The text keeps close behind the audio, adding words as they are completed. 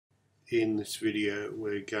In this video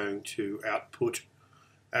we're going to output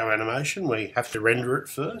our animation. We have to render it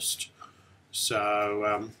first.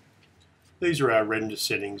 So these are our render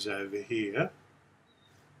settings over here.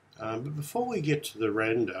 But before we get to the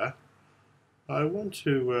render, I want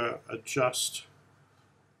to adjust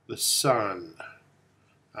the sun.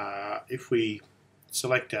 If we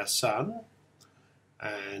select our sun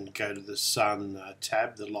and go to the sun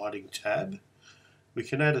tab, the lighting tab, we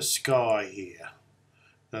can add a sky here.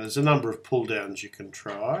 Now there's a number of pull downs you can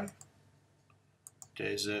try.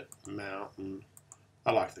 Desert, mountain.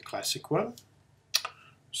 I like the classic one.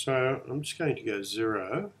 So I'm just going to go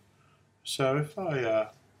 0. So if I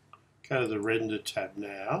go to the render tab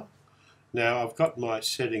now I've got my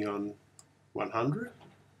setting on 100.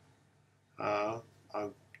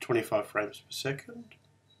 I'm 25 frames per second.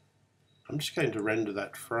 I'm just going to render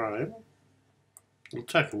that frame. It'll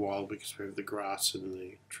take a while because we have the grass and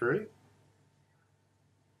the tree.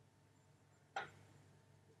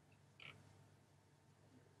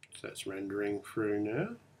 So that's rendering through now.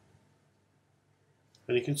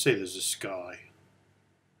 And you can see there's a sky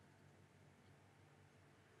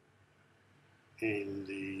in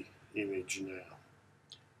the image now,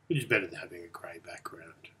 which is better than having a grey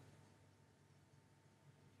background.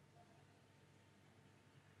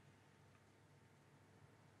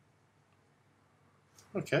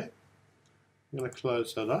 Okay, I'm going to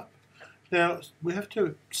close that up. Now we have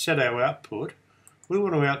to set our output. We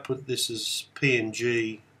want to output this as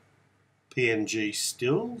PNG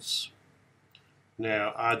stills.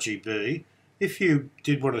 Now RGB, if you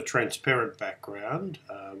did want a transparent background,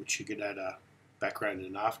 which you could add a background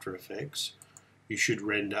in After Effects, you should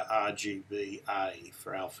render RGBA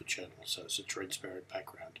for alpha channel, so it's a transparent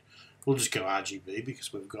background. We'll just go RGB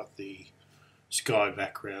because we've got the sky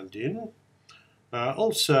background in.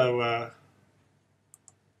 Also,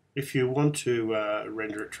 if you want to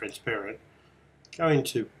render it transparent, go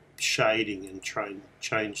into shading and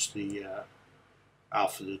change the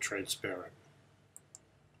alpha to transparent.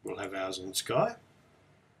 We'll have ours on sky.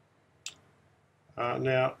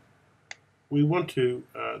 Now we want to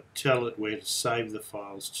tell it where to save the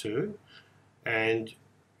files to, and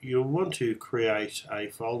you'll want to create a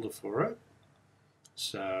folder for it.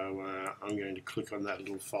 So I'm going to click on that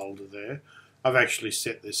little folder there. I've actually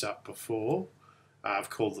set this up before.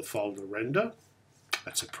 I've called the folder render.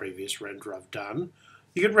 That's a previous render I've done.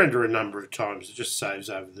 You can render a number of times. It just saves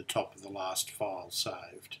over the top of the last file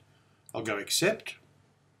saved. I'll go accept.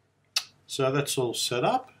 So that's all set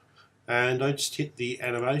up, and I just hit the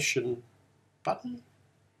animation button.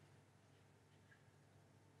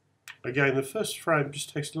 Again, the first frame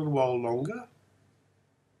just takes a little while longer,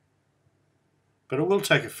 but it will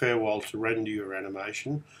take a fair while to render your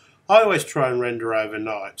animation. I always try and render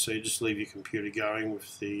overnight, so you just leave your computer going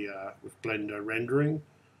with the with Blender rendering,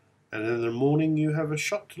 and then in the morning you have a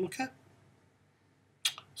shot to look at.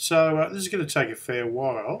 So this is going to take a fair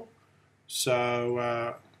while,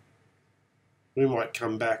 so we might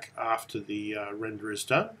come back after the render is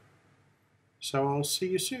done. So I'll see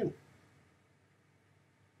you soon.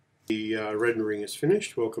 The rendering is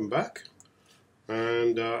finished. Welcome back.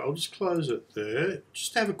 And I'll just close it there.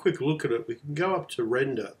 Just have a quick look at it. We can go up to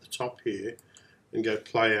render at the top here and go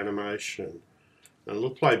play animation. And we'll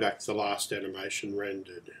play back the last animation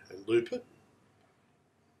rendered and loop it.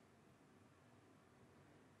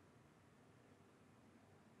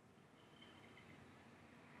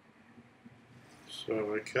 So,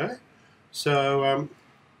 okay. So, I'm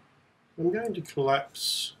going to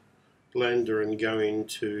collapse Blender and go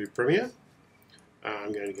into Premiere.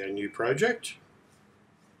 I'm going to go New Project.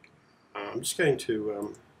 I'm just going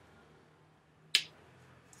to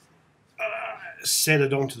set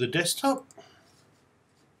it onto the desktop,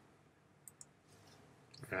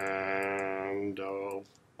 and I'll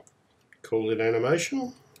call it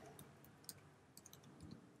animation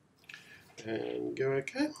and go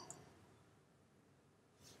OK.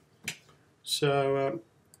 So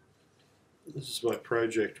this is my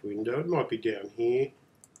project window. It might be down here.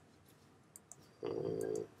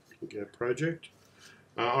 Go project.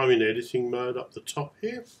 I'm in editing mode up the top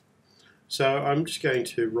here. So I'm just going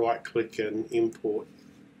to right click and import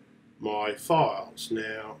my files.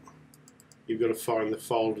 Now you've got to find the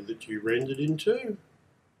folder that you rendered into.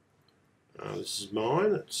 This is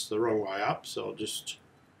mine. It's the wrong way up, so I'll just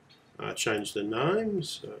change the name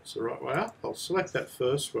so it's the right way up. I'll select that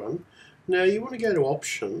first one. Now you want to go to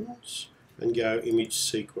options and go image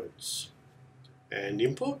sequence and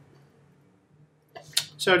import.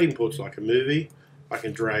 So it imports like a movie. I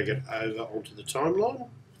can drag it over onto the timeline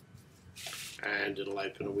and it'll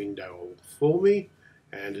open a window for me,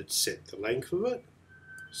 and it's set the length of it.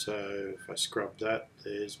 So if I scrub that,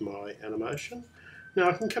 there's my animation. Now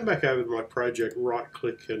I can come back over to my project, right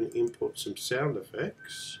click and import some sound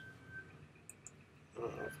effects.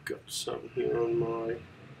 I've got some here on my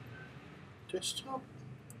desktop.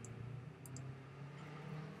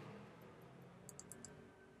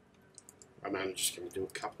 I'm only just going to do a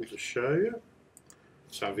couple to show you.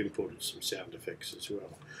 So I've imported some sound effects as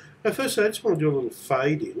well. Now first I just want to do a little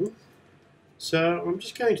fade in. So I'm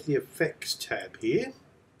just going to the Effects tab here,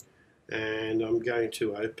 and I'm going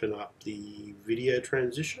to open up the video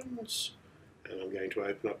transitions, and I'm going to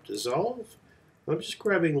open up Dissolve. I'm just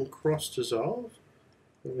grabbing Cross Dissolve.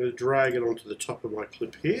 I'm going to drag it onto the top of my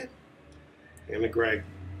clip here. I'm going to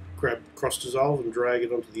grab Cross Dissolve and drag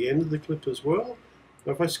it onto the end of the clip as well.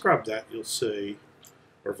 Now if I scrub that, you'll see,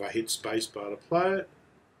 or if I hit spacebar to play it,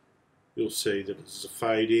 you'll see that it's a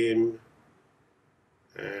fade in,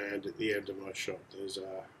 and at the end of my shot there's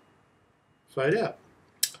a fade out.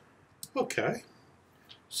 Okay,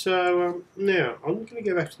 so now I'm going to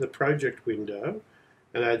go back to the project window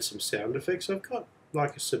and add some sound effects. I've got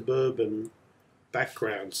like a suburban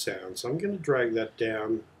background sound, so I'm going to drag that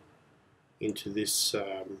down into this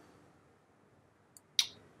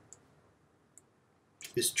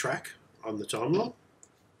this track on the timeline,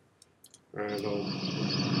 and I'll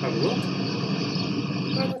have a look.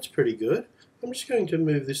 Oh, that's pretty good. I'm just going to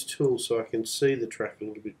move this tool so I can see the track a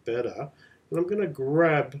little bit better, and I'm going to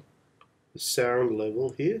grab the sound level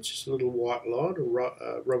here. It's just a little white line, a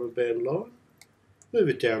rubber band line. Move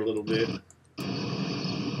it down a little bit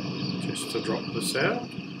just to drop the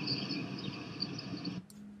sound.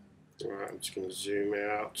 Alright, I'm just going to zoom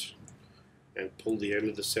out and pull the end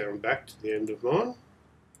of the sound back to the end of mine.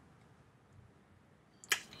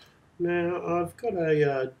 Now I've got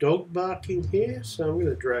a dog barking here, so I'm going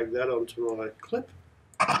to drag that onto my clip.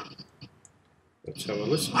 Let's have a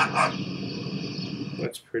listen.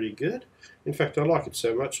 That's pretty good. In fact, I like it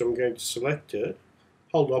so much I'm going to select it,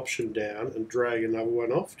 hold Option down and drag another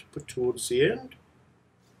one off to put towards the end.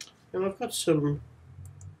 And I've got some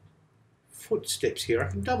footsteps here. I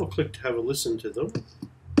can double click to have a listen to them.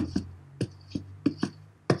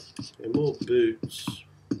 And more boots.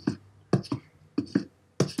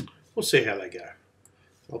 We'll see how they go.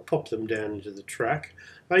 I'll pop them down into the track.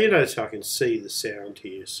 Now you notice I can see the sound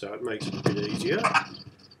here, so it makes it a bit easier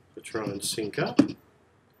to try and sync up.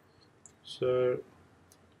 So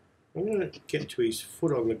I'm going to get to his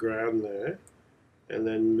foot on the ground there, and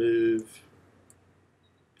then move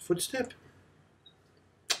footstep.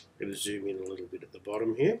 I'm going to zoom in a little bit at the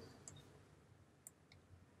bottom here.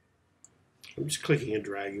 I'm just clicking and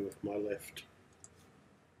dragging with my left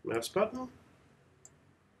mouse button.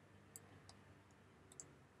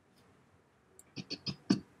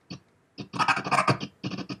 I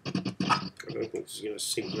don't think this is going to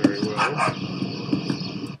sync very well.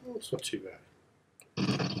 Oh, it's not too bad.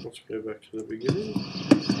 Let's go back to the beginning.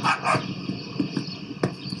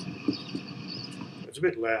 It's a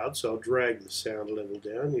bit loud, so I'll drag the sound level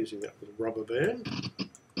down using that little rubber band.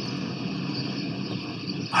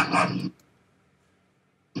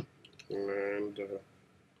 And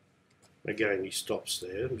again, he stops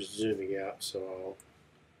there. I'm just zooming out, so I'll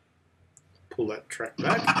pull that track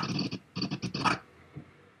back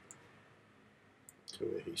to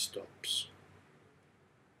where he stops.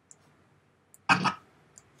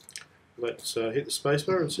 Let's hit the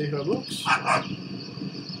spacebar and see how it looks.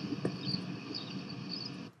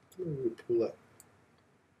 We'll pull that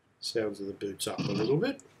sounds of the boots up a little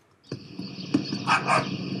bit.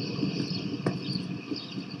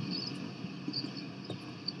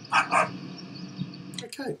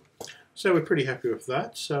 Okay, so we're pretty happy with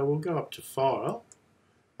that. So we'll go up to File.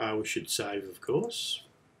 We should save, of course.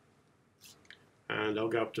 And I'll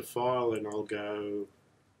go up to File and I'll go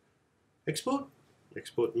Export,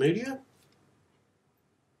 Export Media.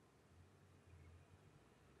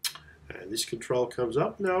 And this control comes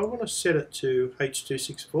up. Now I want to set it to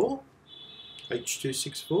H.264.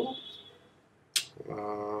 H.264.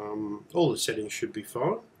 All the settings should be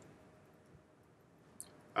fine.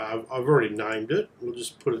 I've already named it. We'll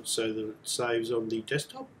just put it so that it saves on the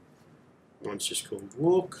desktop. One's just called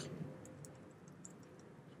Walk.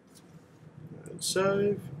 And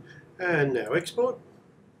save. And now export.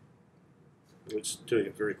 It's doing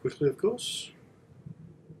it very quickly, of course,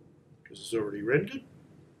 because it's already rendered.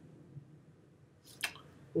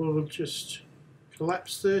 We'll just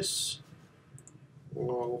collapse this.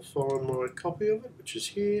 I'll find my copy of it, which is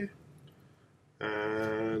here.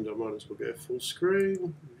 And I might as well go full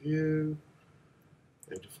screen, view,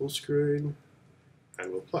 enter full screen,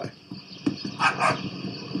 and we'll play.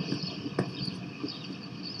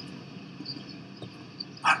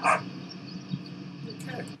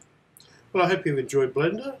 Okay. Well, I hope you've enjoyed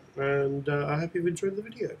Blender, and I hope you've enjoyed the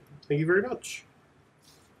video. Thank you very much.